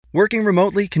Working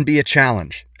remotely can be a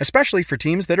challenge, especially for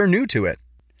teams that are new to it.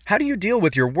 How do you deal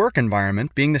with your work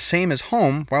environment being the same as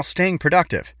home while staying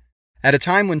productive? At a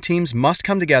time when teams must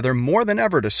come together more than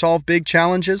ever to solve big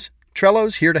challenges,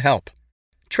 Trello's here to help.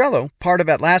 Trello, part of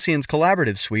Atlassian's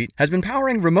collaborative suite, has been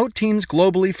powering remote teams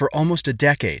globally for almost a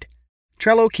decade.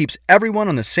 Trello keeps everyone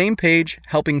on the same page,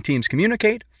 helping teams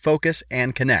communicate, focus,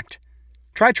 and connect.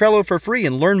 Try Trello for free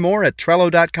and learn more at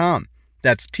Trello.com.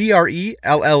 That's Trello.com.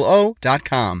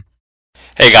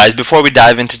 Hey guys, before we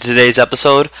dive into today's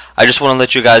episode, I just want to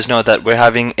let you guys know that we're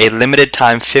having a limited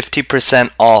time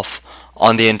 50% off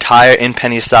on the entire In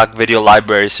Penny Stock video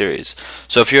library series.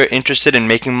 So if you're interested in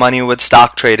making money with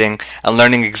stock trading and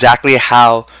learning exactly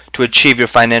how to achieve your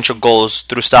financial goals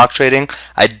through stock trading,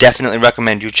 I definitely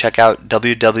recommend you check out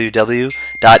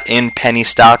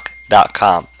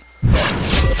www.inpennystock.com.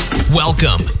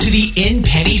 Welcome to the In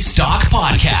Penny Stock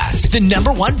Podcast, the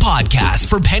 #1 podcast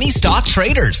for penny stock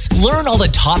traders. Learn all the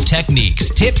top techniques,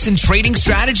 tips, and trading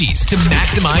strategies to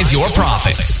maximize your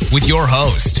profits with your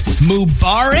host,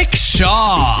 Mubarak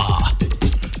Shah.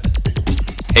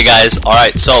 Hey guys,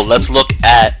 alright, so let's look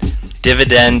at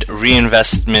dividend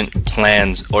reinvestment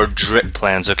plans or DRIP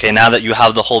plans. Okay, now that you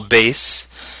have the whole base,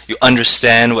 you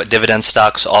understand what dividend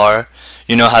stocks are,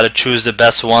 you know how to choose the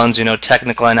best ones, you know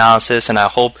technical analysis, and I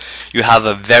hope you have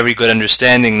a very good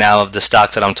understanding now of the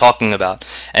stocks that I'm talking about.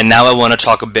 And now I want to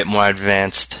talk a bit more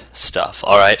advanced stuff,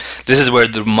 alright? This is where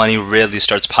the money really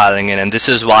starts piling in, and this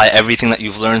is why everything that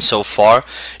you've learned so far,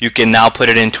 you can now put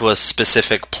it into a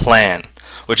specific plan,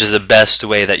 which is the best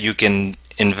way that you can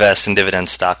invest in dividend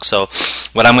stocks. So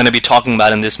what I'm going to be talking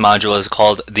about in this module is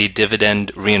called the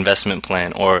Dividend Reinvestment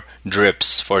Plan, or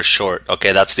DRIPS for short.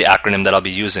 Okay, that's the acronym that I'll be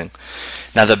using.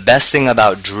 Now the best thing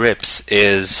about DRIPS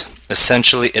is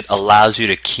essentially it allows you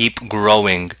to keep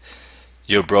growing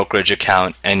your brokerage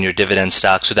account and your dividend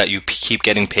stock so that you keep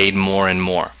getting paid more and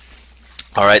more.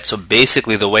 Alright, so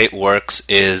basically the way it works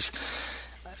is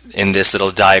in this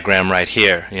little diagram right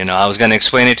here. You know, I was going to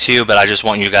explain it to you, but I just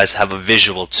want you guys to have a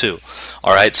visual too.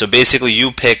 Alright, so basically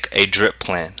you pick a DRIP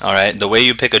plan. Alright, the way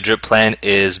you pick a DRIP plan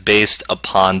is based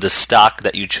upon the stock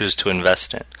that you choose to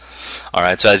invest in.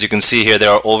 Alright, so as you can see here,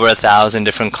 there are over 1,000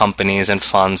 different companies and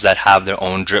funds that have their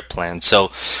own DRIP plans.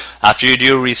 So after you do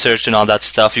your research and all that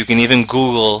stuff, you can even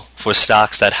Google for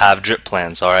stocks that have DRIP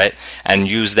plans, alright, and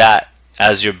use that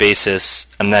as your basis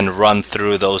and then run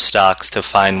through those stocks to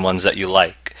find ones that you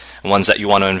like, ones that you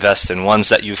want to invest in, ones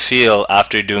that you feel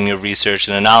after doing your research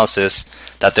and analysis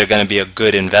that they're going to be a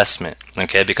good investment,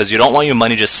 okay, because you don't want your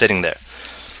money just sitting there.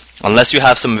 Unless you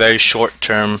have some very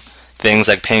short-term things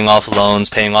like paying off loans,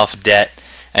 paying off debt,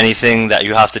 anything that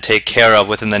you have to take care of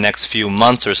within the next few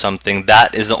months or something,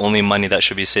 that is the only money that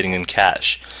should be sitting in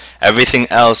cash. Everything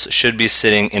else should be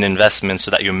sitting in investments so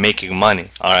that you're making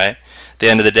money, alright? At the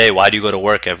end of the day, why do you go to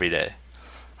work every day?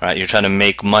 Alright, you're trying to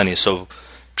make money, so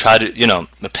try to,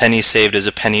 a penny saved is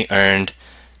a penny earned.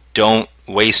 Don't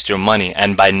waste your money,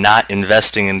 and by not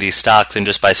investing in these stocks and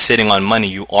just by sitting on money,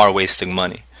 you are wasting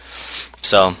money.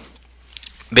 So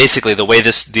basically, the way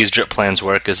these DRIP plans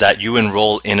work is that you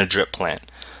enroll in a DRIP plan,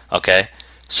 okay?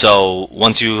 So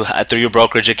once you, through your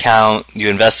brokerage account, you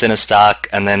invest in a stock,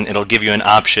 and then it'll give you an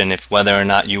option if whether or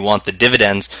not you want the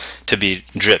dividends to be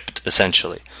DRIPed,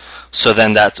 essentially. So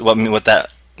then that's what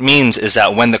that means is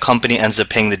that when the company ends up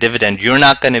paying the dividend, you're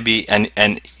not going to be, and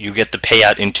you get the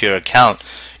payout into your account,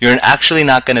 you're actually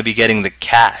not going to be getting the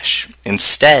cash.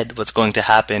 Instead, what's going to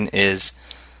happen is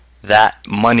that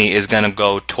money is going to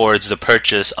go towards the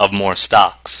purchase of more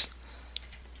stocks.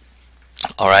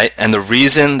 Alright, and the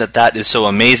reason that is so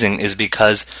amazing is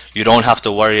because you don't have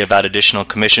to worry about additional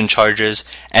commission charges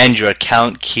and your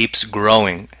account keeps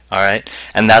growing. Alright,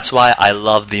 and that's why I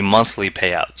love the monthly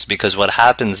payouts, because what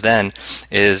happens then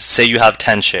is, say you have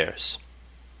 10 shares.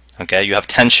 Okay, you have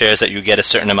 10 shares that you get a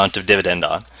certain amount of dividend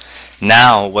on.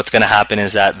 Now what's going to happen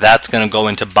is that's going to go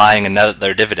into buying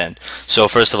another dividend. So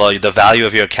first of all, the value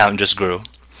of your account just grew.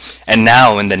 And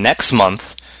now in the next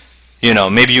month,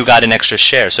 maybe you got an extra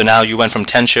share. So now you went from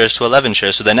 10 shares to 11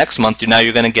 shares. So the next month, now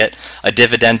you're going to get a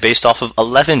dividend based off of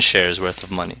 11 shares worth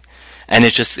of money. And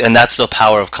that's the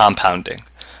power of compounding.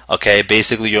 Okay,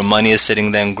 basically your money is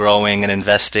sitting there growing and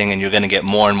investing, and you're going to get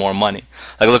more and more money.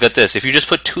 Like, look at this. If you just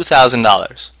put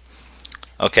 $2,000,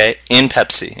 okay, in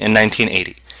Pepsi in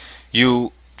 1980,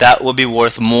 that will be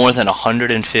worth more than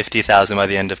 $150,000 by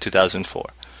the end of 2004.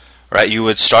 Right? You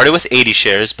would start it with 80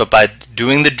 shares, but by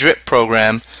doing the DRIP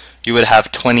program, you would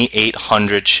have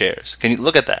 2,800 shares. Can you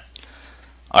look at that?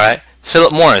 All right,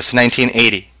 Philip Morris,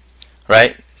 1980,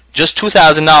 right? Just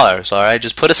 $2,000. All right,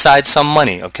 just put aside some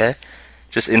money, okay?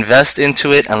 Just invest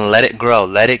into it and let it grow.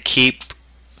 Let it keep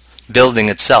building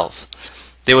itself,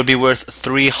 they would be worth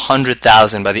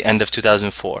 $300,000 by the end of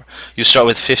 2004. You start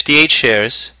with 58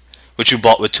 shares, which you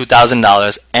bought with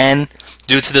 $2,000, and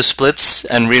due to the splits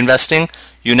and reinvesting,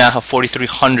 you now have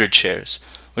 4,300 shares,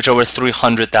 which are worth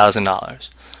 $300,000.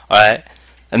 Alright?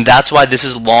 And that's why this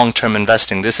is long-term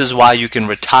investing. This is why you can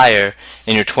retire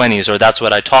in your 20s, or that's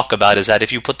what I talk about, is that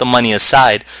if you put the money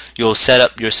aside, you'll set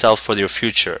up yourself for your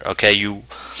future. Okay? You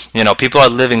know, people are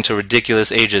living to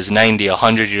ridiculous ages, 90,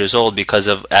 100 years old, because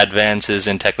of advances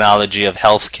in technology, of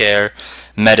healthcare,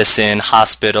 medicine,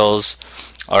 hospitals.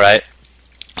 Alright?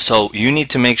 So you need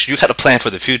to make sure you got a plan for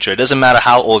the future. It doesn't matter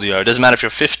how old you are. It doesn't matter if you're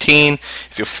 15,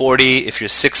 if you're 40, if you're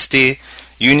 60.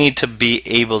 You need to be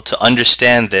able to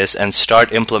understand this and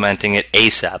start implementing it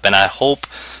ASAP. And I hope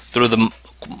through the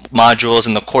modules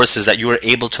and the courses that you are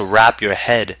able to wrap your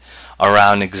head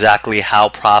around exactly how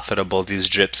profitable these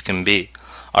drips can be.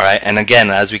 Alright, and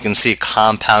again, as we can see,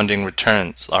 compounding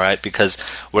returns, alright, because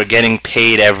we're getting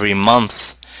paid every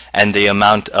month and the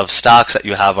amount of stocks that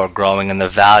you have are growing and the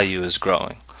value is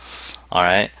growing.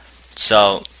 Alright,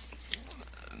 so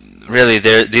really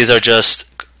these are just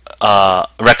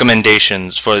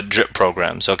recommendations for drip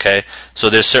programs, okay? So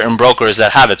there's certain brokers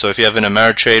that have it. So if you have an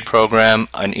Ameritrade program,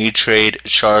 an E-Trade,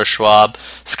 Charles Schwab,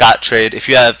 Scottrade, if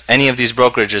you have any of these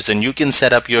brokerages, then you can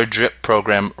set up your drip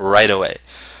program right away.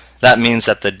 That means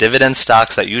that the dividend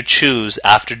stocks that you choose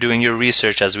after doing your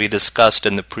research, as we discussed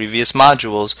in the previous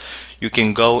modules, you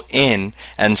can go in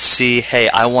and see, hey,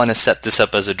 I want to set this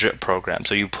up as a drip program.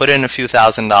 So you put in a few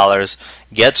 $1,000s,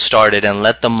 get started, and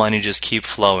let the money just keep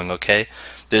flowing, okay?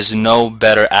 There's no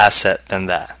better asset than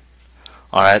that.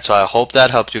 Alright, so I hope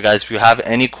that helped you guys. If you have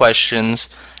any questions,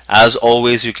 as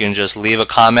always, you can just leave a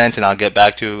comment and I'll get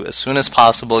back to you as soon as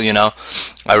possible. You know,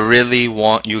 I really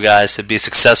want you guys to be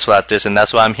successful at this, and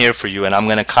that's why I'm here for you. And I'm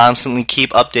going to constantly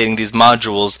keep updating these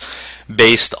modules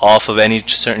based off of any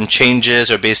certain changes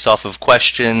or based off of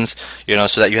questions, you know,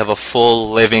 so that you have a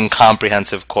full, living,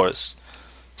 comprehensive course.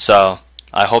 So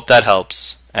I hope that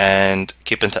helps, and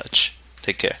keep in touch.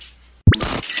 Take care.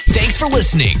 Thanks for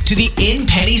listening to the In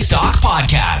Penny Stock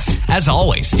Podcast. As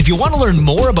always, if you want to learn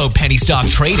more about penny stock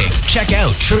trading, check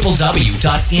out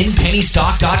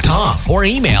www.inpennystock.com or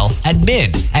email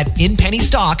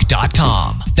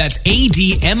admin@inpennystock.com. That's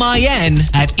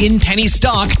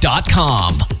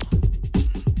ADMIN@inpennystock.com.